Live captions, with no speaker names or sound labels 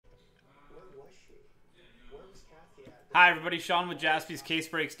Hi everybody, Sean with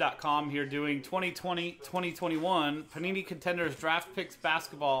JaspysCaseBreaks.com here doing 2020-2021 Panini Contenders Draft Picks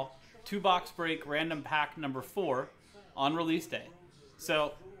Basketball 2-box break random pack number 4 on release day.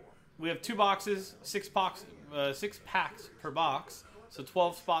 So we have 2 boxes, 6 packs per box, so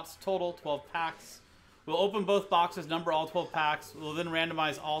 12 spots total, 12 packs. We'll open both boxes, number all 12 packs. We'll then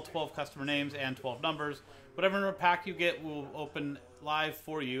randomize all 12 customer names and 12 numbers. Whatever number pack you get, we'll open live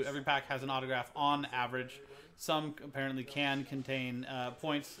for you. Every pack has an autograph on average. Some apparently can contain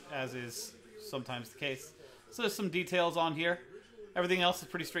points, as is sometimes the case. So there's some details on here. Everything else is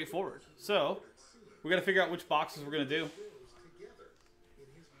pretty straightforward. So we're going to figure out which boxes we're going to do.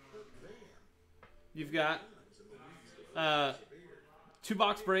 You've got 2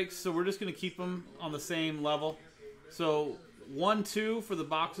 box breaks, so we're just going to keep them on the same level. So 1, 2 for the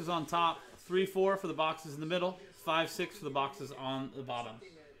boxes on top, 3, 4 for the boxes in the middle, 5, 6 for the boxes on the bottom.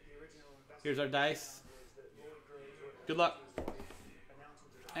 Here's our dice. Good luck.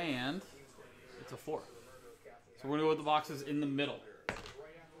 And it's a 4. So we're going to go with the boxes in the middle.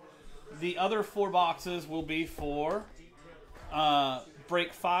 The other 4 boxes will be for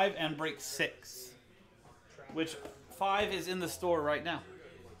break 5 and break 6, which 5 is in the store right now.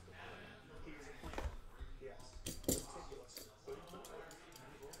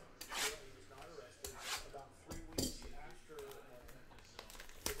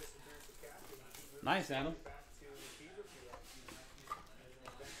 Nice, Adam.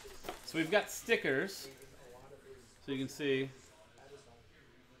 So we've got stickers, so you can see,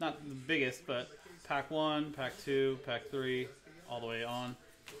 not the biggest, but pack 1, pack 2, pack 3, all the way on.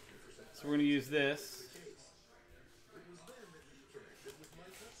 So we're going to use this.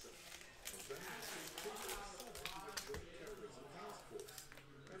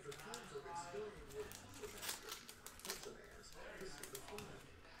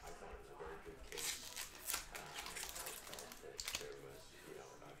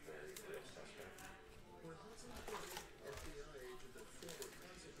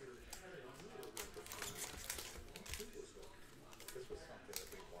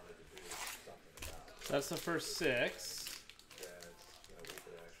 That's the first 6.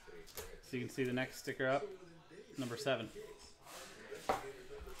 So you can see the next sticker up, number 7.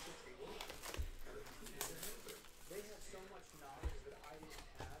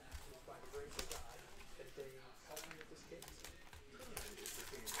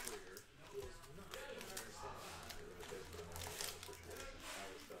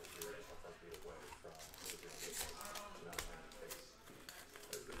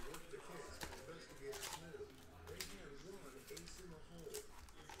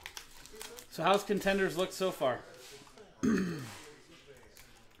 So how's Contenders look so far?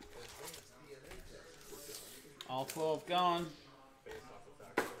 All 12 gone.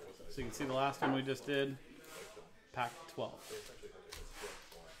 So you can see the last one we just did, pack 12.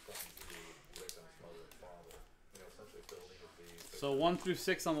 So 1 through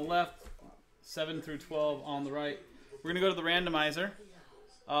 6 on the left, 7 through 12 on the right. We're going to go to the randomizer.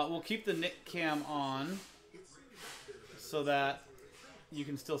 We'll keep the Nick cam on so that you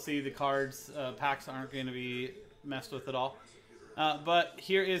can still see the cards. Packs aren't going to be messed with at all. But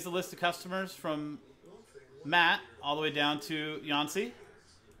here is the list of customers from Matt all the way down to Yancey,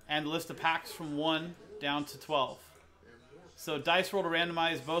 and the list of packs from 1 down to 12. So dice roll to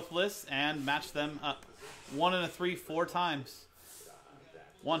randomize both lists and match them up. 1 and a 3 4 times.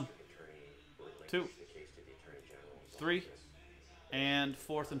 1, 2, 3, and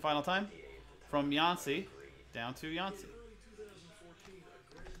 4th and final time from Yancey down to Yancey.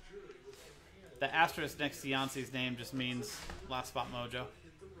 The asterisk next to Yancey's name just means last spot mojo.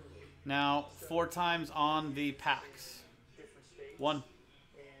 Now 4 times on the packs. 1,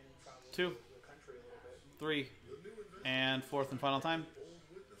 2, 3, and 4th and final time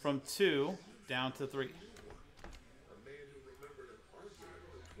from 2 down to 3.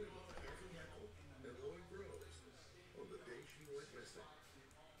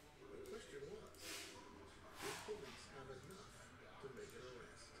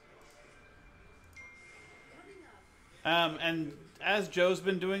 And as Joe's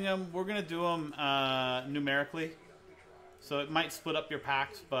been doing them, we're going to do them numerically. So it might split up your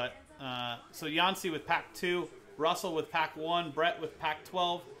packs, but so Yancey with pack 2, Russell with pack 1, Brett with pack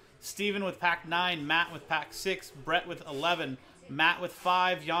 12, Steven with pack 9, Matt with pack 6, Brett with 11, Matt with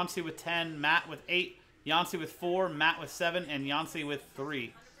 5, Yancey with 10, Matt with 8, Yancey with 4, Matt with 7, and Yancey with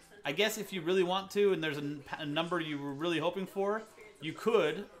 3. I guess if you really want to, and there's a number you were really hoping for, you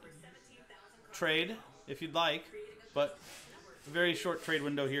could trade if you'd like. But a very short trade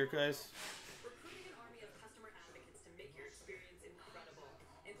window here, guys.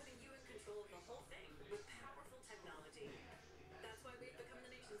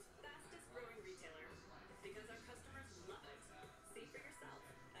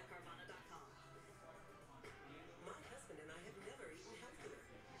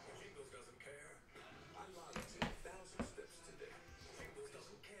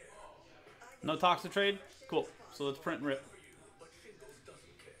 No talks to trade? Cool. So let's print and rip.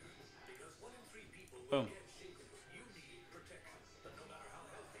 Boom.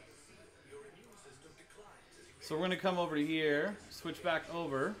 So we're going to come over here, switch back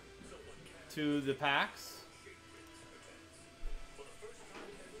over to the packs.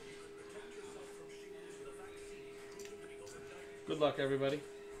 Good luck, everybody.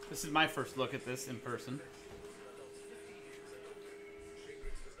 This is my first look at this in person.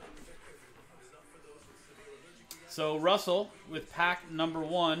 So Russell with pack number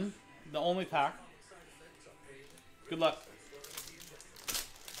 1, the only pack. Good luck.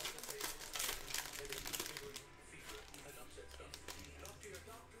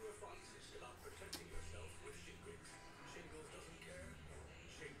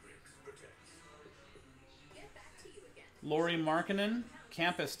 Lauri Markkanen,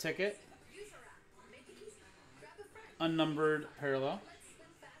 campus ticket. Unnumbered parallel.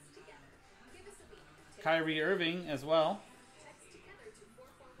 Kyrie Irving as well.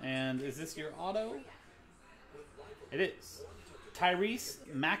 And is this your auto? It is. Tyrese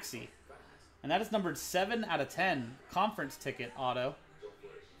Maxey. And that is numbered 7 out of 10. Conference ticket auto.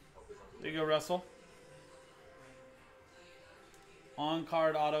 There you go, Russell.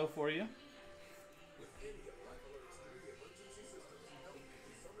 On-card auto for you.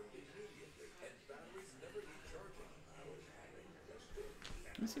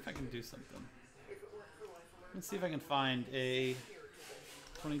 Let me see if I can do something. Let's see if I can find a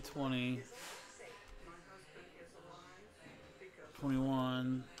 2020,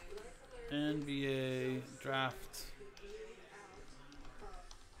 21 NBA draft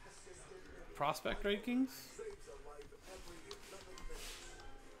prospect rankings.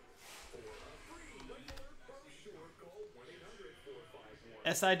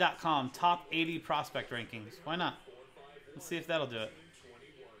 SI.com top 80 prospect rankings. Why not? Let's see if that'll do it.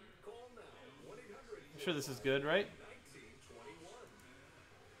 I'm sure this is good, right?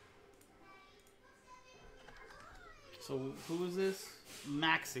 So who is this?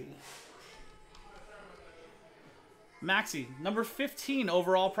 Maxey. Maxey, number 15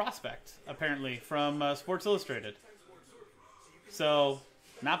 overall prospect, apparently, from Sports Illustrated. So,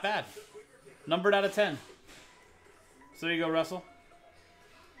 not bad. Numbered out of 10. So there you go, Russell.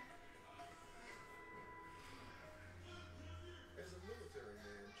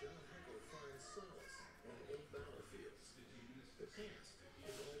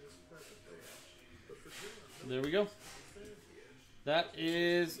 There we go. That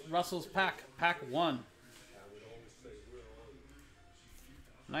is Russell's pack. Pack 1.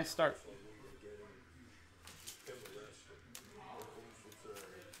 Nice start.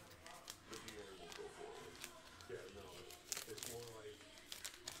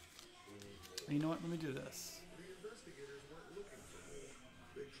 You know what? Let me do this.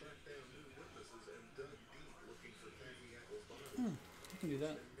 I can do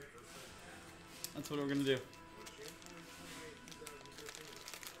that. That's what we're going to do.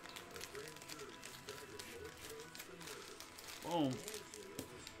 Boom.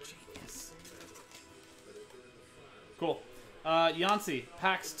 Genius. Cool. Yancey,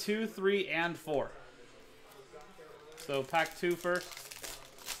 packs 2, 3, and 4. So pack 2 first.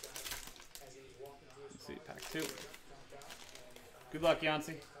 Let's see, pack 2. Good luck,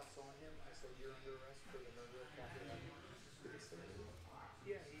 Yancey.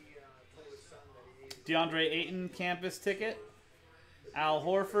 DeAndre Ayton campus ticket. Al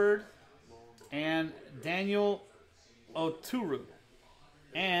Horford. And Daniel Oturu.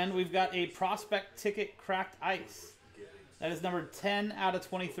 And we've got a prospect ticket cracked ice. That is number 10 out of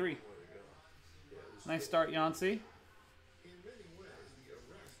 23. Nice start, Yancey.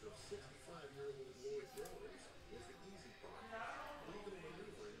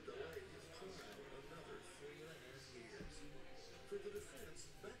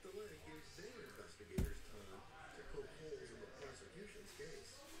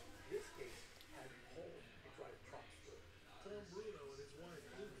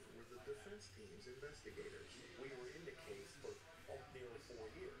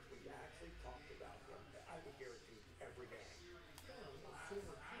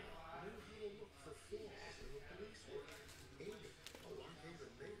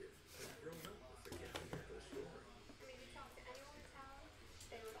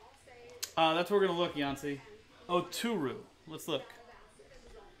 That's where we're going to look, Yancey. Oturu. Let's look.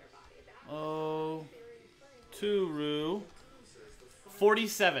 Turu.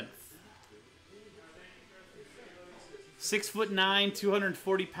 47th. 6'9",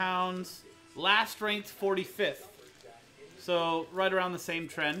 240 pounds. Last ranked 45th. So right around the same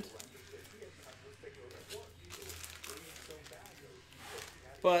trend.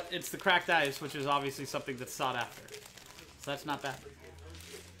 But it's the cracked ice, which is obviously something that's sought after. So that's not bad.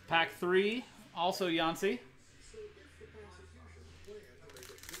 Pack 3, also Yancey.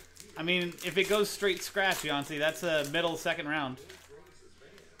 I mean, if it goes straight scratch, Yancey, that's a middle second round.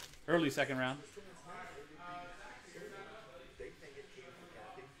 Early second round.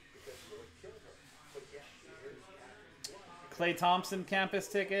 Klay Thompson campus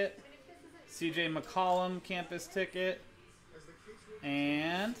ticket. CJ McCollum campus ticket.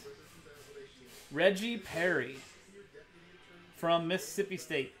 And Reggie Perry from Mississippi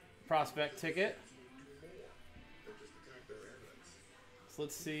State prospect ticket. So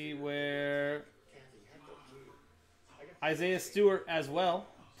let's see where Isaiah Stewart as well,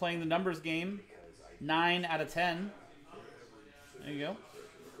 playing the numbers game. 9 out of 10. There you go.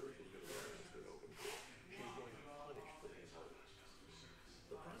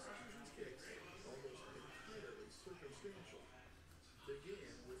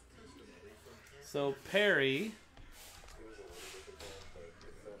 So Perry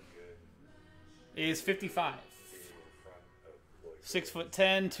is 55. 6'10",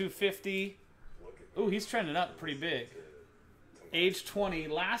 250. Ooh, he's trending up pretty big. Age 20,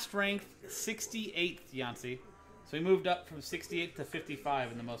 last ranked 68th, Yancey. So he moved up from 68th to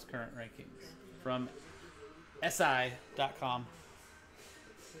 55 in the most current rankings from SI.com.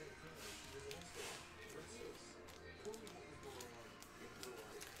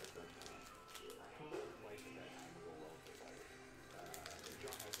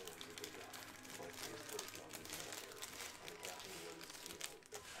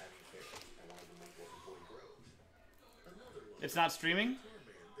 It's not streaming?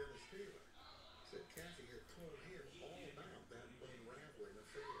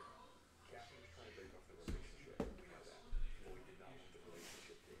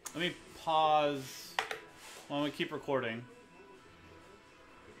 Let me pause while we keep recording.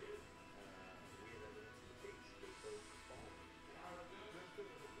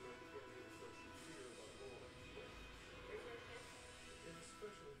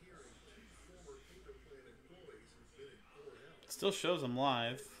 Still shows them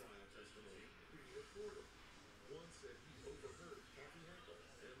live.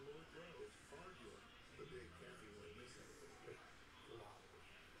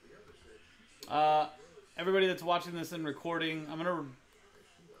 Everybody that's watching this and recording, I'm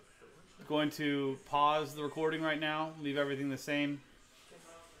going to pause the recording right now, leave everything the same.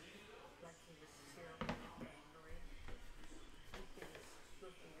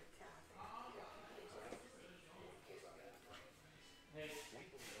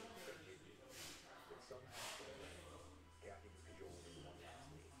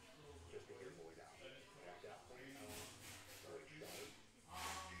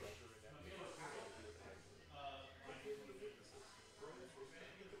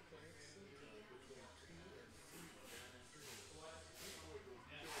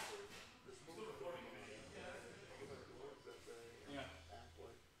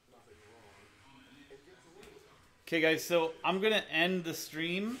 Okay, guys, so I'm going to end the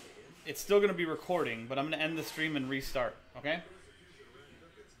stream. It's still going to be recording, but I'm going to end the stream and restart, okay?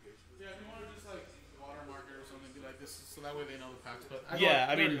 Yeah, if you want to just, like, watermark it or something, do like this, so that way they know the packs. But I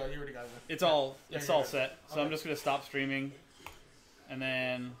mean, you already got it. It's all set. So okay. I'm just going to stop streaming and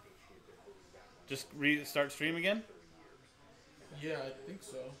then just restart stream again? Yeah, I think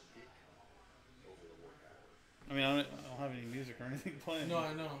so. I mean, I don't have any music or anything playing. No,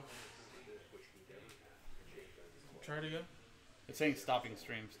 I know. Try it again. It's saying stopping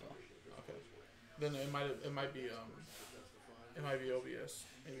stream still. Okay. Then it might be OBS.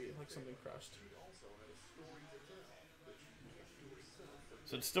 Maybe like something crashed.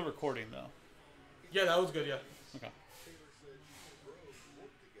 So it's still recording though. Yeah, that was good. Yeah. Okay.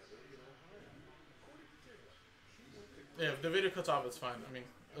 Yeah, if the video cuts off, it's fine. I mean,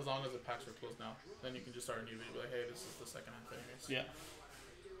 as long as the packs are closed now, then you can just start a new video. Be like, hey, this is the second half anyways. Yeah.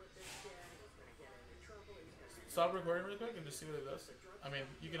 Stop recording really quick and just see what it does. I mean,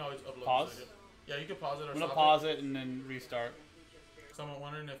 you can always upload. Pause? Yeah, you can pause it or I'm going to stop pause it and then restart. So I'm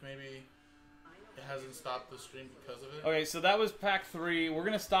wondering if maybe it hasn't stopped the stream because of it. Okay, so that was pack 3. We're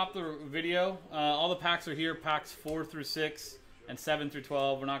going to stop the video. All the packs are here, packs 4 through 6 and 7 through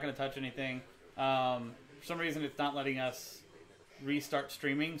 12. We're not going to touch anything. For some reason, it's not letting us restart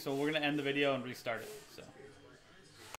streaming, so we're going to end the video and restart it. So.